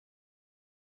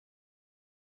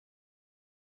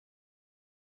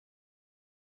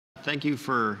Thank you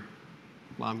for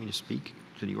allowing me to speak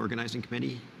to the organizing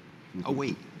committee. Oh,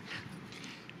 wait.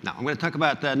 Now, I'm going to talk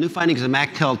about the new findings of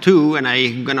MacTel 2, and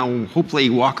I'm going to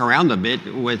hopefully walk around a bit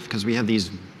because we have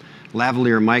these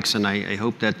lavalier mics, and I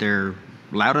hope that they're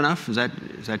loud enough. Is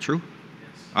that true?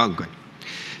 Yes. Oh, good.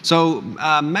 So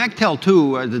MacTel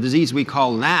 2, the disease we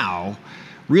call now,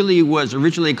 really was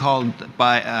originally called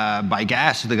by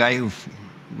Gass, the guy who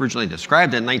originally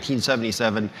described it in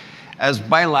 1977, as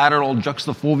bilateral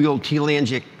juxtafoveal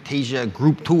telangiectasia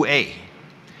group 2A.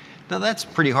 Now that's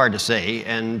pretty hard to say,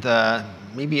 and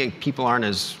maybe people aren't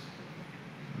as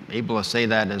able to say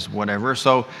that as whatever.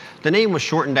 So the name was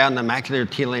shortened down to macular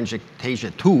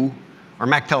telangiectasia 2, or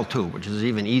MacTel 2, which is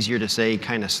even easier to say,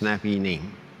 kind of snappy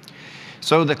name.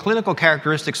 So the clinical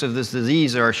characteristics of this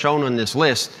disease are shown on this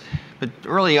list, but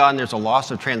early on there's a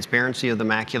loss of transparency of the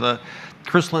macula.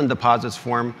 Crystalline deposits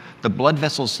form. The blood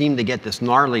vessels seem to get this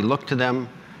gnarly look to them.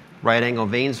 Right angle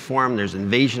veins form. There's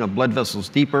invasion of blood vessels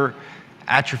deeper.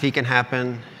 Atrophy can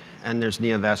happen, and there's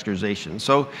neovascularization.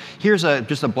 So here's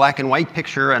just a black and white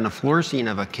picture and a fluorescein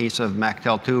of a case of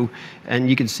MacTel 2, and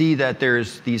you can see that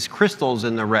there's these crystals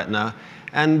in the retina,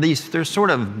 and there's sort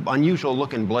of unusual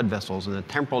looking blood vessels in the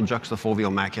temporal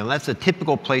juxtafoveal macula. That's a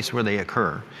typical place where they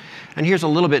occur. And here's a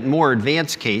little bit more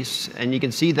advanced case, and you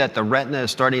can see that the retina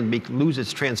is starting to lose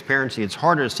its transparency. It's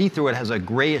harder to see through. It has a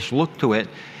grayish look to it,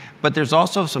 but there's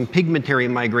also some pigmentary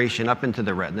migration up into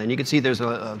the retina. And you can see there's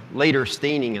a later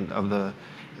staining of the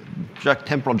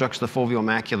temporal juxtafoveal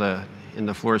macula in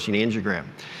the fluorescein angiogram.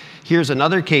 Here's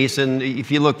another case, and if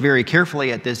you look very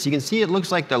carefully at this, you can see it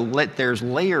looks like there's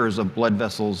layers of blood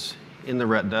vessels in the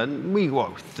retina. We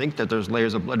think that there's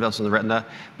layers of blood vessels in the retina,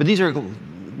 but these are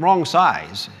wrong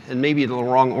size and maybe the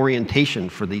wrong orientation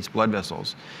for these blood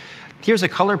vessels. Here's a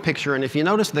color picture, and if you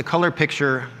notice the color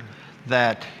picture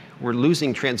that we're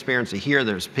losing transparency here,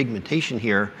 there's pigmentation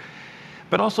here,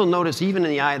 but also notice even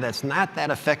in the eye that's not that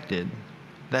affected,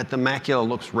 that the macula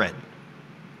looks red,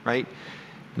 right?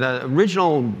 The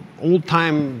original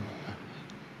old-time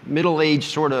middle-aged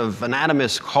sort of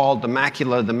anatomist called the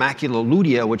macula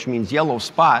lutea, which means yellow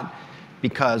spot,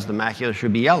 because the macula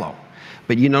should be yellow.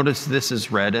 But you notice this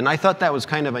is red, and I thought that was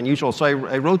kind of unusual. So I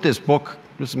wrote this book.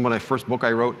 This is my first book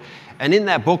I wrote. And in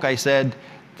that book, I said,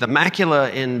 the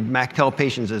macula in MacTel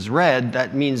patients is red.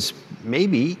 That means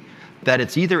maybe that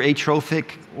it's either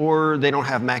atrophic or they don't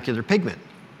have macular pigment.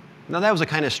 Now, that was a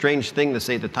kind of strange thing to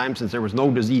say at the time, since there was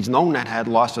no disease known that had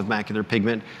loss of macular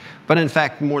pigment. But in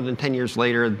fact, more than 10 years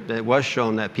later, it was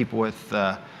shown that people with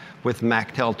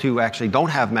MacTel 2 actually don't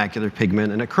have macular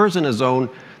pigment, and occurs in a zone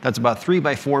that's about 3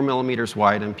 by 4 millimeters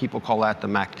wide, and people call that the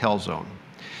MacTel zone.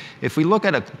 If we look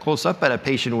at a close-up at a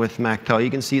patient with MacTel,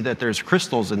 you can see that there's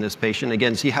crystals in this patient.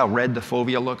 Again, see how red the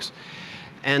fovea looks?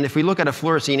 And if we look at a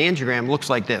fluorescein angiogram, it looks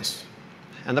like this.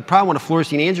 And the problem with a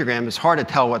fluorescein angiogram is hard to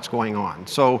tell what's going on.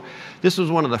 So this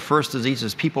was one of the first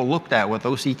diseases people looked at with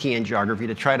OCT angiography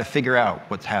to try to figure out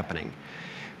what's happening.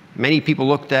 Many people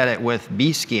looked at it with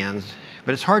B scans,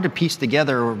 but it's hard to piece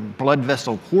together blood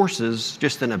vessel courses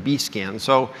just in a B scan.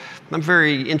 So I'm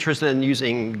very interested in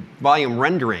using volume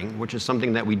rendering, which is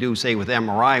something that we do, say, with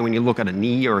MRI. When you look at a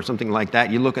knee or something like that,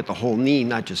 you look at the whole knee,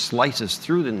 not just slices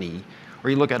through the knee,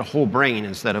 or you look at a whole brain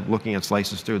instead of looking at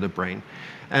slices through the brain.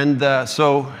 And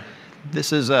so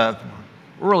this is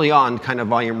early on kind of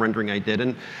volume rendering I did.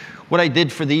 And what I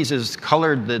did for these is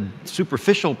colored the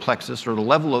superficial plexus, or the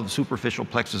level of superficial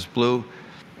plexus, blue,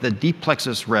 the deep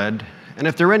plexus red, and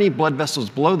if there are any blood vessels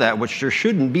below that, which there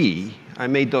shouldn't be, I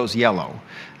made those yellow.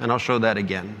 And I'll show that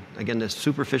again. Again, this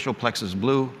superficial plexus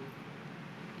blue,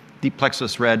 deep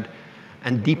plexus red,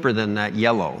 and deeper than that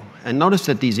yellow. And notice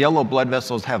that these yellow blood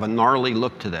vessels have a gnarly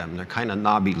look to them. They're kind of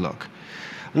knobby look.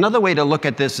 Another way to look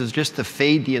at this is just to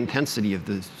fade the intensity of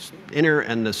the inner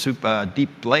and the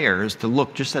deep layers, to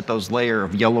look just at those layer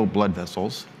of yellow blood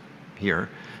vessels here,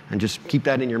 and just keep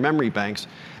that in your memory banks.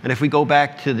 And if we go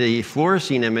back to the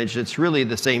fluorescein image, it's really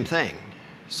the same thing.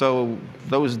 So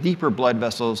those deeper blood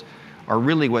vessels are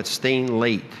really what stain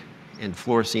late in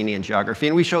fluorescein angiography,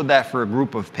 and we showed that for a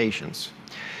group of patients.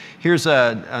 Here's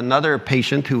another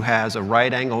patient who has a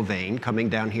right angle vein coming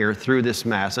down here through this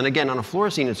mass. And again, on a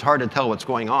fluorescein, it's hard to tell what's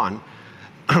going on.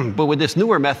 But with this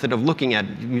newer method of looking at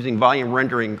using volume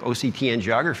rendering OCT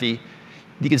angiography,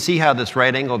 you can see how this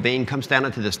right angle vein comes down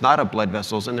into this knot of blood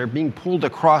vessels, and they're being pulled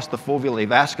across the foveal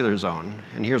avascular zone.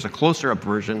 And here's a closer up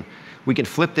version. We can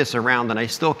flip this around, and I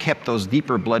still kept those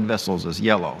deeper blood vessels as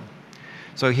yellow.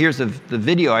 So here's the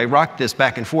video. I rocked this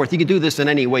back and forth. You can do this in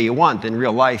any way you want in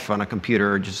real life on a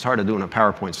computer, or just hard to do in a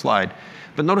PowerPoint slide.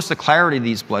 But notice the clarity of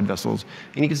these blood vessels.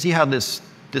 And you can see how this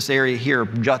area here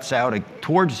juts out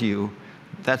towards you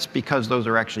that's because those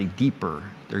are actually deeper.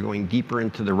 They're going deeper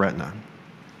into the retina.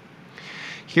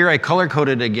 Here I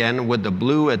color-coded again with the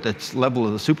blue at the level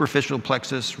of the superficial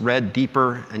plexus, red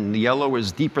deeper, and the yellow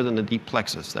is deeper than the deep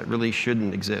plexus. That really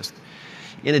shouldn't exist.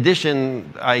 In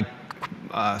addition, I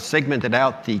segmented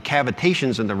out the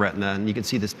cavitations in the retina, and you can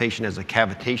see this patient has a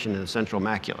cavitation in the central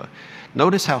macula.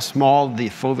 Notice how small the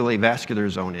fovea vascular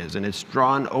zone is, and it's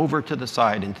drawn over to the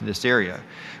side into this area.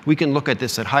 We can look at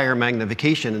this at higher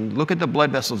magnification and look at the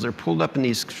blood vessels. They're pulled up in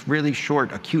these really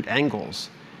short acute angles,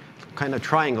 kind of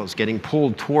triangles getting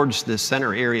pulled towards this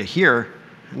center area here,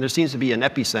 and there seems to be an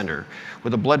epicenter where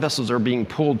the blood vessels are being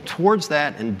pulled towards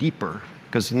that and deeper,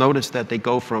 because notice that they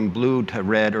go from blue to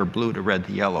red or blue to red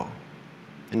to yellow.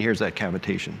 And here's that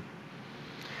cavitation.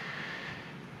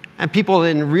 And people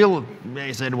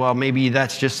they said, well, maybe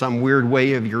that's just some weird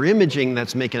way of your imaging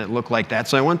that's making it look like that.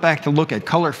 So I went back to look at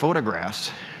color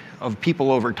photographs of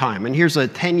people over time. And here's a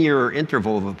 10-year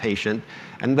interval of a patient.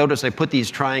 And notice I put these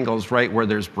triangles right where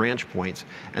there's branch points.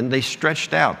 And they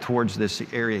stretched out towards this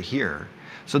area here.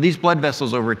 So these blood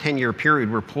vessels over a 10-year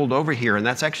period were pulled over here. And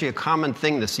that's actually a common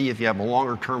thing to see if you have a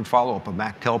longer-term follow-up of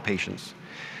MacTel patients.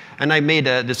 And I made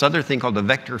this other thing called the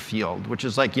vector field, which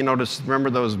is like, you notice,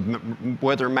 remember those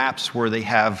weather maps where they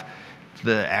have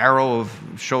the arrow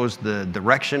shows the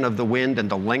direction of the wind and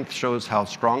the length shows how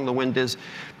strong the wind is?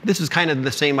 This is kind of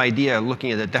the same idea,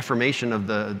 looking at the deformation of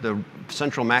the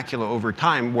central macula over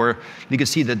time, where you can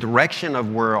see the direction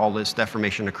of where all this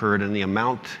deformation occurred and the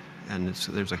amount, and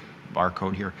there's a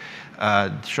barcode here,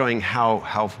 showing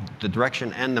how the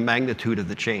direction and the magnitude of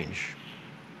the change.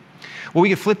 Well, we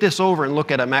can flip this over and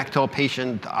look at a MacTel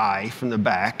patient eye from the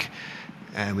back.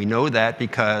 And we know that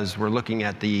because we're looking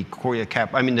at the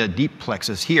the deep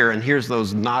plexus here. And here's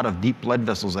those knot of deep blood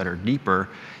vessels that are deeper.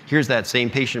 Here's that same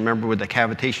patient, remember, with the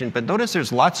cavitation. But notice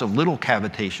there's lots of little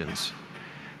cavitations.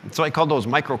 And so I call those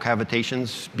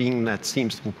microcavitations, being that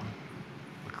seems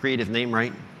a creative name,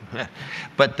 right?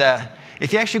 But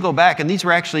if you actually go back, and these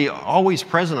were actually always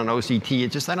present on OCT,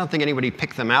 it's just I don't think anybody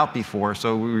picked them out before,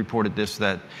 so we reported this,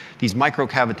 that these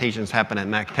microcavitations happen at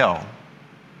MacTel.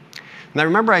 Now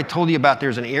remember I told you about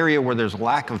there's an area where there's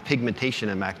lack of pigmentation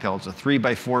in MacTel. It's a 3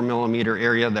 by 4 millimeter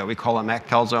area that we call a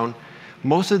MacTel zone.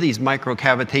 Most of these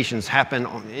microcavitations happen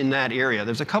in that area.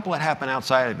 There's a couple that happen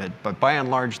outside of it, but by and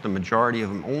large, the majority of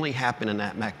them only happen in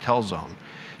that MacTel zone.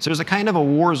 So there's a kind of a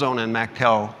war zone in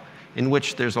MacTel in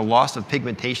which there's a loss of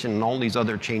pigmentation and all these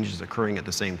other changes occurring at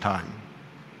the same time.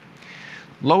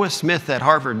 Lois Smith at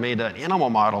Harvard made an animal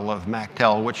model of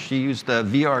MacTel, which she used the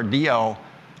VRDL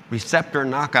receptor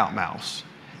knockout mouse.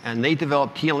 And they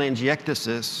developed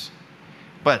telangiectasis,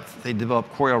 but they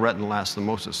developed chorioretinal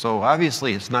anastomosis. So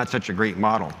obviously, it's not such a great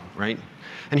model, right?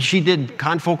 And she did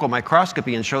confocal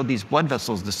microscopy and showed these blood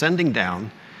vessels descending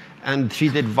down. And she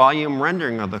did volume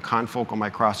rendering of the confocal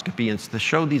microscopy and to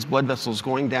show these blood vessels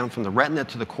going down from the retina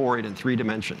to the choroid in 3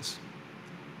 dimensions.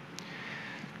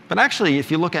 But actually,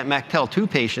 if you look at MacTel 2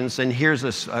 patients, and here's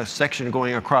a section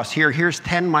going across here, here's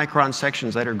 10 micron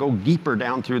sections that go deeper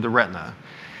down through the retina.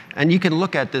 And you can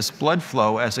look at this blood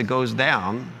flow as it goes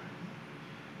down,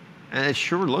 and it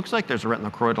sure looks like there's a retinal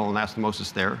choroidal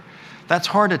anastomosis there. That's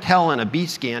hard to tell in a B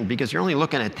scan because you're only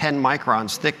looking at 10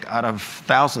 microns thick out of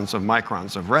thousands of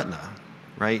microns of retina,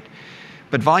 right?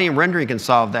 But volume rendering can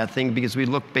solve that thing because we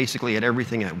look basically at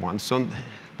everything at once. So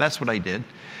that's what I did.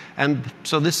 And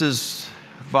so this is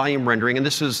volume rendering, and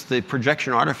this is the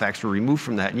projection artifacts were removed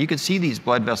from that. And you can see these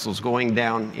blood vessels going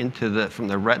down into from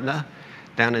the retina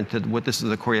down into this is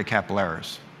the chorea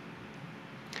capillaris.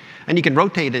 And you can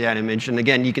rotate that image, and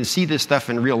again, you can see this stuff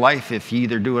in real life if you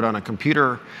either do it on a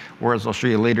computer, or as I'll show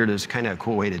you later, there's kind of a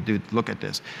cool way to look at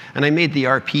this. And I made the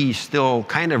RP still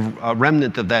kind of a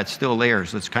remnant of that still layer,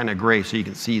 so it's kind of gray, so you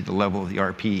can see the level of the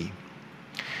RP.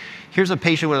 Here's a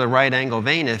patient with a right angle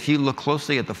vein. If you look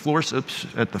closely at the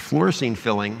fluorescein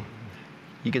filling,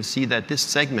 you can see that this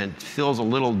segment fills a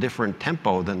little different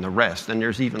tempo than the rest, and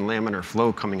there's even laminar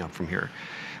flow coming up from here.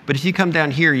 But if you come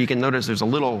down here, you can notice there's a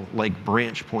little like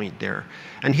branch point there.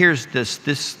 And here's this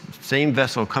same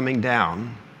vessel coming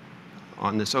down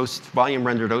on this volume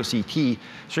rendered OCT,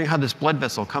 showing how this blood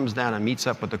vessel comes down and meets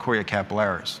up with the chorea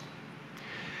capillaris.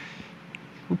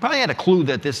 We probably had a clue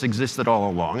that this existed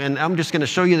all along. And I'm just going to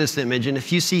show you this image. And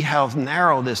if you see how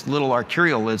narrow this little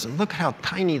arteriole is, and look how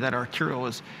tiny that arteriole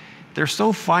is, they're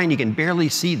so fine you can barely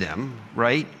see them,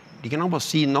 right? You can almost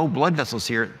see no blood vessels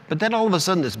here. But then all of a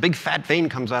sudden, this big fat vein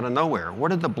comes out of nowhere. Where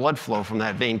did the blood flow from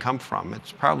that vein come from?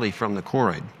 It's probably from the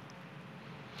choroid.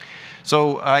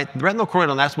 So retinal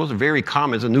choroidal anastomosis is very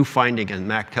common. It's a new finding in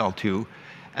MacTel 2.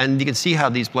 And you can see how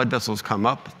these blood vessels come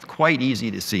up. It's quite easy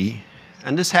to see.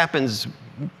 And this happens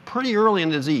pretty early in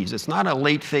the disease. It's not a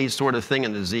late phase sort of thing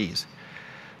in the disease.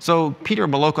 So Peter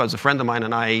Malocca is a friend of mine,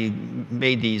 and I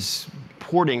made these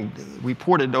we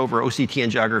ported over OCT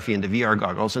angiography into VR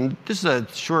goggles. And this is a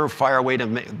surefire way to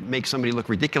make somebody look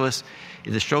ridiculous,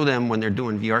 is to show them when they're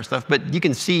doing VR stuff. But you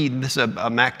can see this is a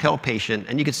MacTel patient,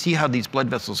 and you can see how these blood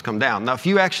vessels come down. Now, if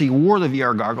you actually wore the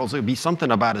VR goggles, it would be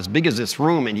something about as big as this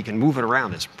room, and you can move it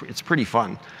around. It's pretty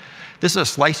fun. This is a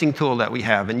slicing tool that we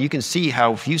have, and you can see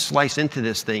how if you slice into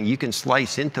this thing, you can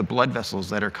slice into blood vessels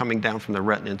that are coming down from the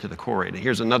retina into the choroid. And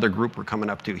here's another group we're coming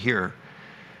up to here.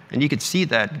 And you can see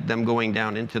them going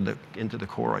down into the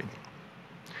choroid.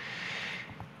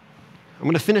 I'm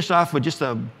going to finish off with just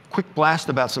a quick blast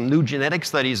about some new genetic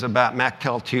studies about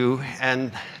MacTel2.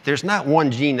 And there's not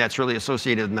one gene that's really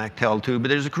associated with MacTel2, but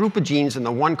there's a group of genes in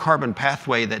the one-carbon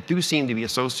pathway that do seem to be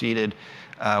associated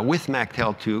with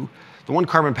MacTel2. The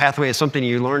one-carbon pathway is something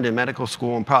you learned in medical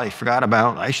school and probably forgot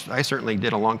about. I certainly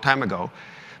did a long time ago.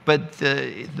 But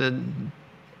the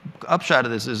upshot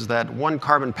of this is that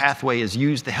one-carbon pathway is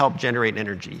used to help generate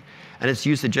energy, and it's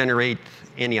used to generate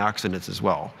antioxidants as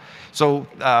well. So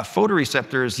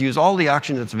photoreceptors use all the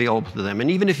oxygen that's available to them, and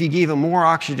even if you gave them more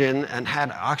oxygen and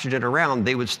had oxygen around,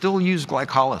 they would still use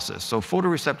glycolysis. So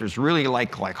photoreceptors really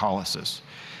like glycolysis.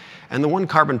 And the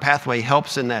one-carbon pathway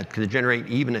helps in that to generate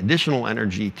even additional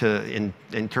energy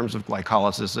in terms of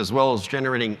glycolysis, as well as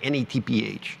generating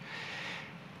NADPH.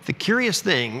 The curious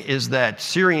thing is that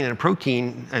serine and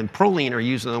proline are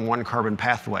used in the one-carbon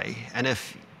pathway. And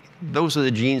if those are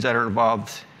the genes that are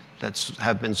involved that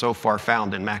have been so far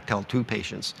found in MacTel2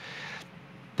 patients,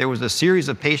 there was a series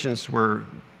of patients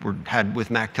had with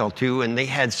MacTel2, and they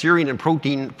had serine and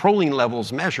proline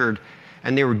levels measured,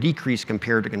 and they were decreased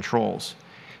compared to controls.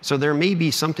 So there may be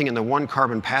something in the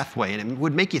one-carbon pathway, and it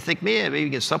would make you think, man, maybe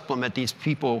you can supplement these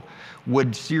people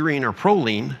with serine or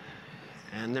proline.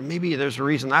 And then maybe there's a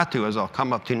reason not to, as I'll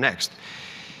come up to next.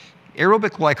 Aerobic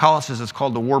glycolysis is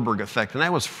called the Warburg effect, and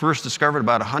that was first discovered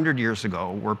about 100 years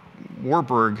ago, where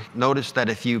Warburg noticed that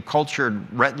if you cultured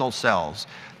retinal cells,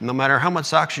 no matter how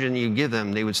much oxygen you give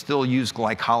them, they would still use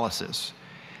glycolysis.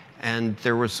 And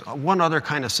there was one other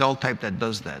kind of cell type that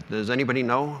does that. Does anybody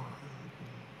know?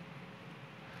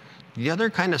 The other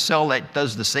kind of cell that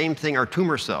does the same thing are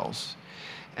tumor cells.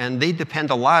 And they depend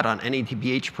a lot on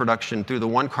NADPH production through the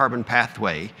one-carbon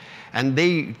pathway. And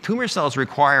tumor cells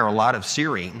require a lot of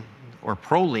serine or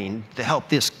proline to help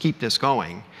keep this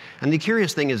going. And the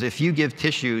curious thing is if you give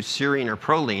tissue serine or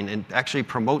proline, it actually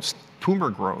promotes tumor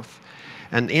growth.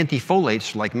 And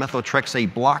antifolates like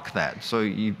methotrexate block that. So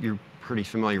you're pretty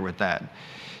familiar with that.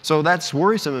 So that's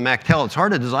worrisome in MacTel. It's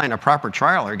hard to design a proper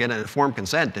trial or get an informed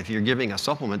consent if you're giving a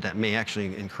supplement that may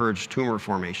actually encourage tumor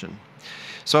formation.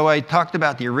 So I talked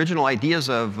about the original ideas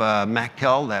of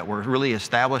MacTel that were really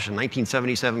established in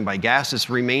 1977 by Gass.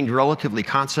 Remained relatively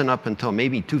constant up until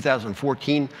maybe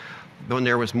 2014, when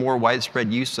there was more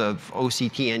widespread use of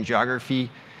OCT angiography.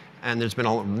 And there's been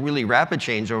a really rapid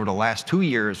change over the last 2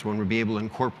 years when we'll be able to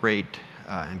incorporate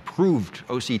improved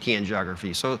OCT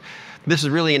angiography. So this is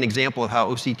really an example of how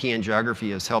OCT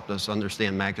angiography has helped us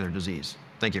understand macular disease.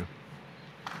 Thank you.